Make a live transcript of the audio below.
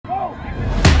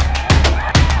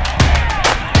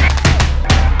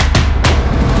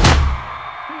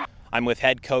I'm with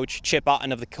head coach Chip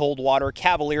Otten of the Coldwater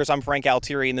Cavaliers. I'm Frank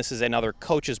Altieri, and this is another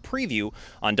coach's preview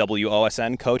on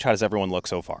WOSN. Coach, how does everyone look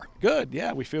so far? Good,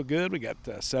 yeah, we feel good. We got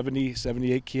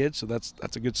 78 kids, so that's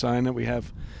a good sign that we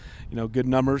have, good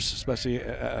numbers, especially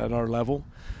at our level.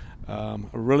 A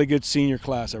really good senior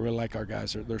class. I really like our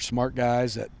guys. They're smart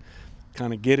guys that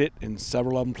kind of get it, and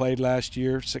several of them played last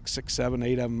year. 6, 7,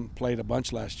 8 of them played a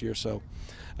bunch last year, so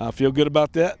feel good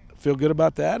about that.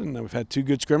 And we've had 2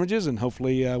 good scrimmages, and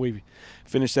hopefully we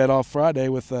finish that off Friday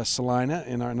with Salina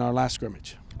in our last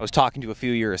scrimmage. I was talking to a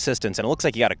few of your assistants, and it looks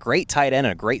like you got a great tight end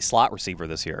and a great slot receiver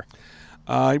this year.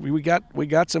 We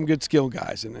got some good skill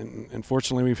guys, and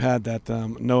unfortunately we've had that.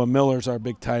 Noah Miller's our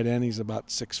big tight end. He's about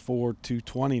 6'4",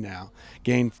 220 now.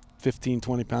 Gained 15,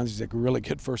 20 pounds. He's a really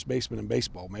good first baseman in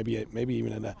baseball. Maybe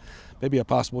even a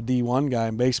possible D1 guy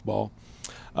in baseball.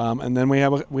 And then we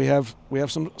have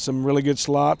some really good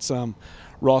slots.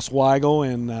 Ross Weigel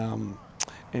and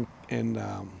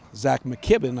Zach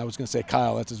McKibben. I was going to say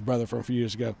Kyle. That's his brother from a few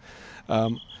years ago.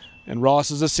 And Ross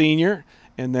is a senior.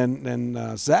 And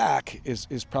then Zach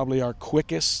is probably our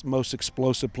quickest, most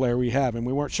explosive player we have. And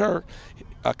we weren't sure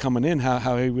coming in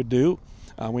how he would do.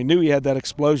 We knew he had that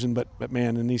explosion, but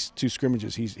man, in these 2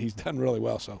 scrimmages, he's done really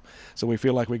well. So we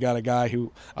feel like we got a guy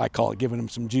who I call it giving him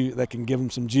some juice, that can give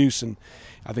him some juice. And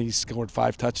I think he scored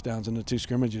 5 touchdowns in the 2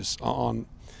 scrimmages on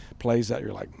plays that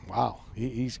you're like, wow,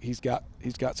 he's got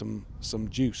some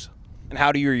juice. And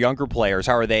how do your younger players?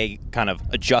 How are they kind of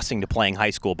adjusting to playing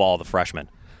high school ball, the freshmen?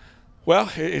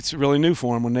 Well, it's really new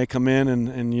for them when they come in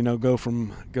and go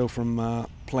from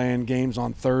playing games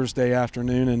on Thursday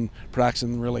afternoon and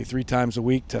practicing really 3 times a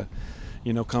week to,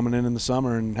 coming in the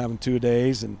summer and having 2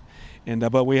 days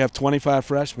but we have 25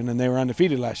 freshmen, and they were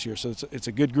undefeated last year, so it's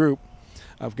a good group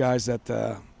of guys that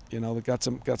that got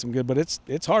some good, but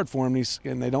it's hard for them,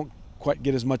 and they don't quite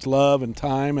get as much love and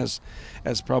time as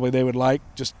probably they would like,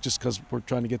 just because we're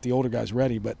trying to get the older guys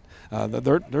ready, but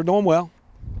they're doing well.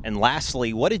 And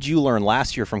lastly, what did you learn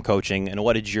last year from coaching, and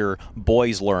what did your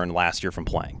boys learn last year from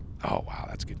playing? Oh, wow,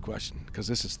 that's a good question, because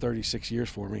this is 36 years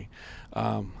for me.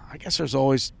 I guess there's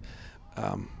always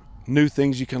new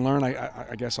things you can learn.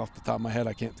 I guess off the top of my head,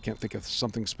 I can't think of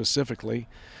something specifically.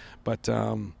 But,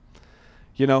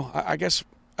 I guess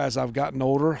as I've gotten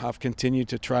older, I've continued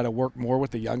to try to work more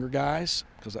with the younger guys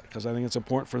because I think it's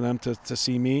important for them to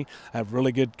see me. I have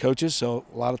really good coaches, so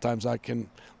a lot of times I can,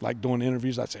 like doing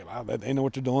interviews, I say, wow, they know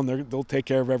what they're doing. They'll take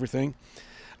care of everything.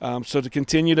 So to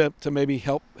continue to maybe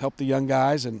help the young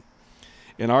guys and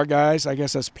our guys, I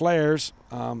guess as players,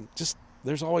 just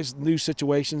there's always new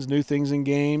situations, new things in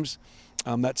games.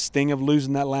 That sting of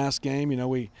losing that last game,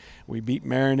 we beat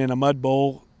Marion in a mud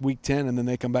bowl week 10, and then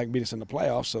they come back and beat us in the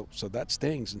playoffs. So that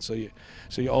stings, and so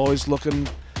you're always looking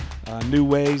new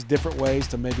ways, different ways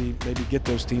to maybe get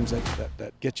those teams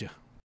that get you.